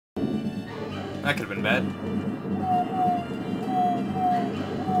That could have been bad.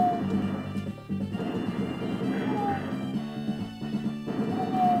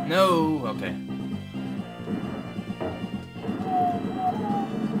 No, okay.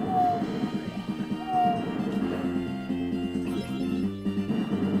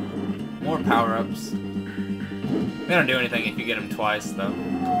 More power-ups. They don't do anything if you get them twice, though.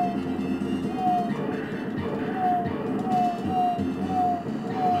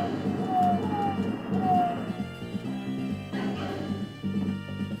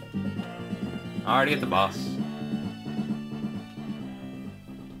 Already at the boss.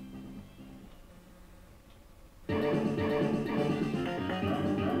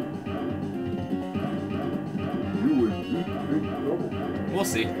 We'll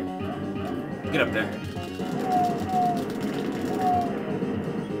see. Get up there.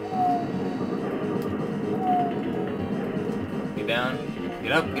 Get down.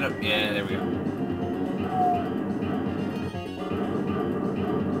 Get up. Get up. Yeah, there we go.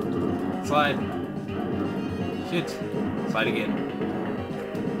 Slide. Shit. Slide again.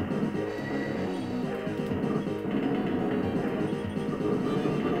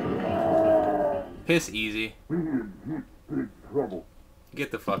 Piss easy.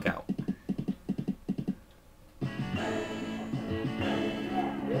 Get the fuck out.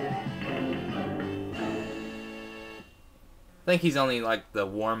 I think he's only like the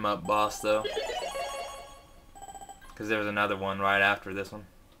warm-up boss though, because there's another one right after this one.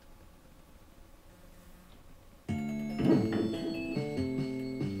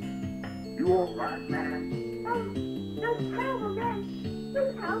 You all right, man? No problem, man.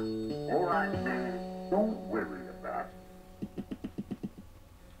 No problem. All right, man. Don't worry about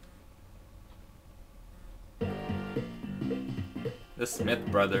it. The Smith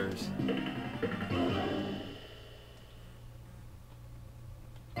brothers.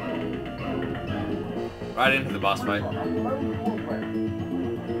 Right into the boss fight.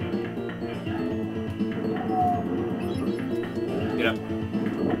 Get up.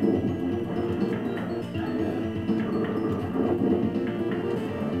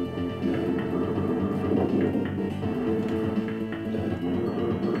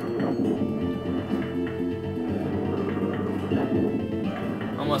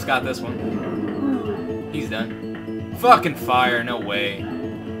 Almost got this one. He's done. Fucking fire, no way.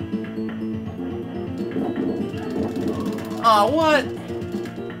 Aw, what?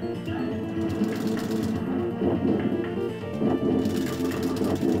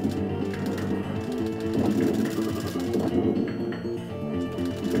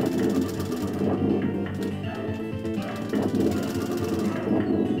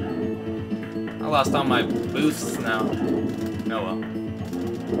 I lost all my boosts now. Oh well.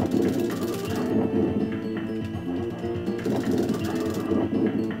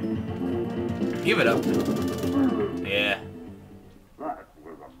 Give it up. Yeah. That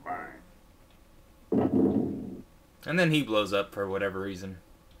was a bang. And then he blows up for whatever reason.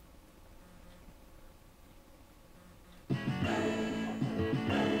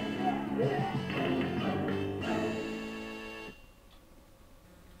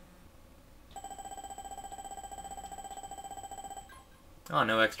 Oh,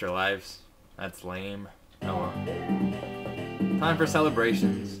 no extra lives. That's lame. Oh well. Time for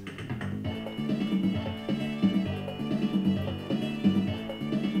celebrations.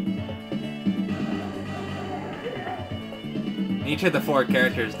 Each of the 4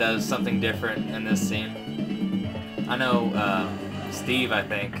 characters does something different in this scene. I know Steve, I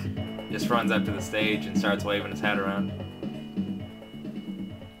think, just runs up to the stage and starts waving his hat around.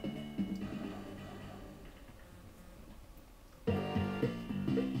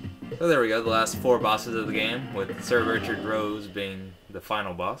 So there we go, the last 4 bosses of the game, with Sir Richard Rose being the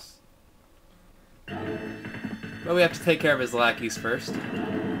final boss. But we have to take care of his lackeys first.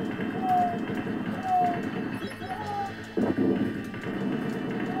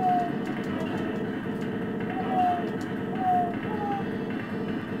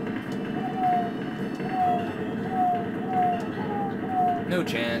 No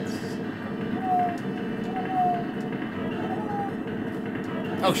chance.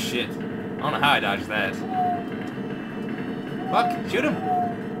 Oh shit. I don't know how I dodged that. Fuck, shoot him!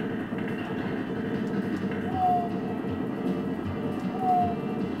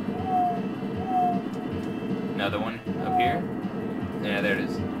 Another one up here. Yeah, there it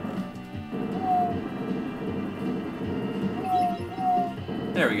is.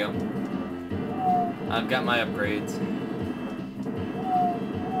 There we go. I've got my upgrades.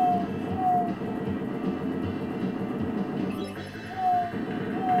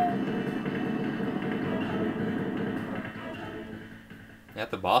 At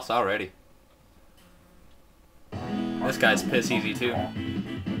the boss already. This guy's piss easy too.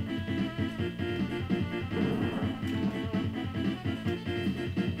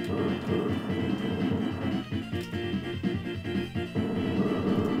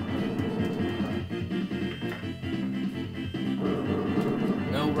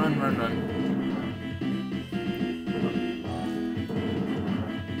 No, run, run, run.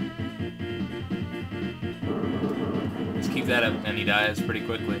 Let's keep that up, and he dies pretty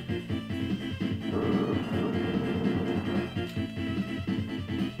quickly.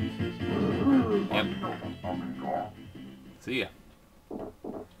 Yep. See ya.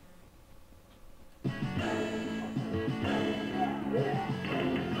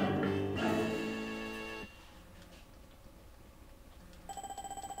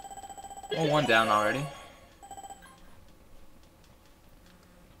 Oh, one down already.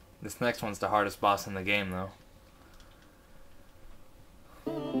 This next one's the hardest boss in the game, though.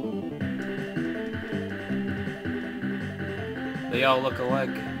 They all look alike.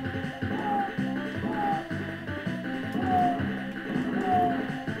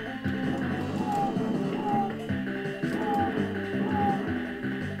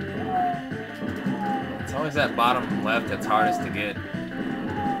 It's always that bottom left that's hardest to get.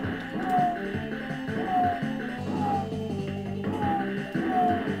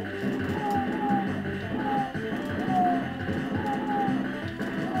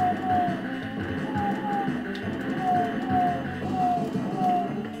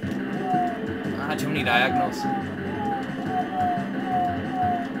 Too many diagonals.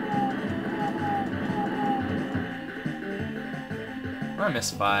 I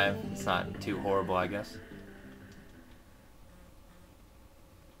missed 5. It's not too horrible, I guess.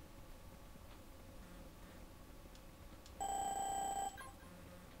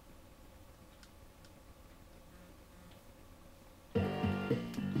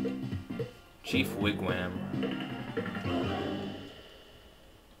 Chief Wigwam.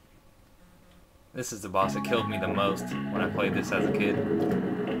 This is the boss that killed me the most when I played this as a kid.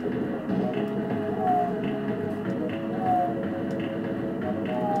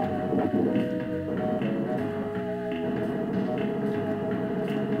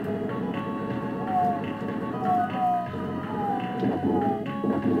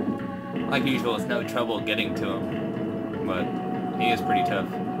 Like usual, it's no trouble getting to him, but he is pretty tough.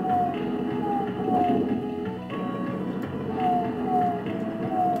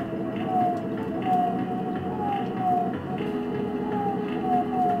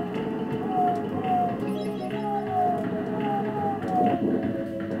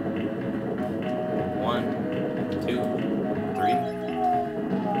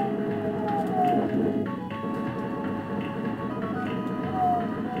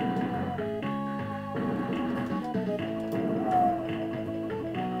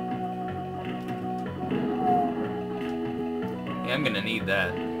 I'm gonna need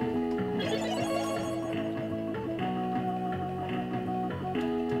that.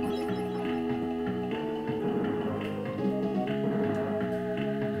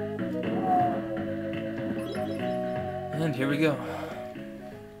 And here we go.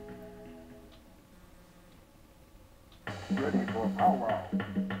 Ready for powwow.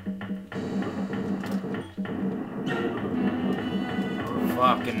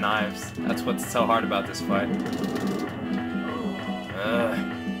 Fucking knives. That's what's so hard about this fight.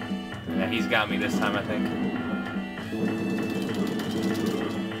 Yeah, he's got me this time, I think.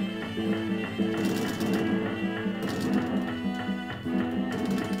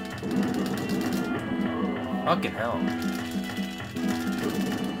 Fucking hell.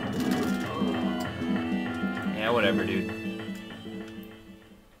 Yeah, whatever, dude.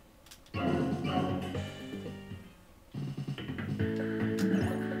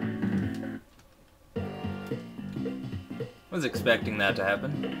 Was expecting that to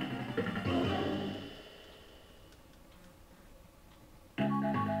happen.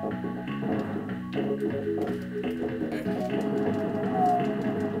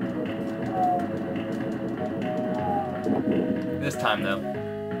 This time, though.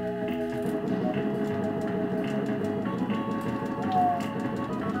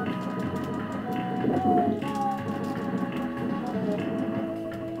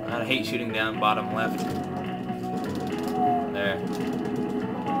 I hate shooting down bottom left. There.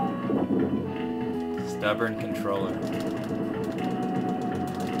 Stubborn controller.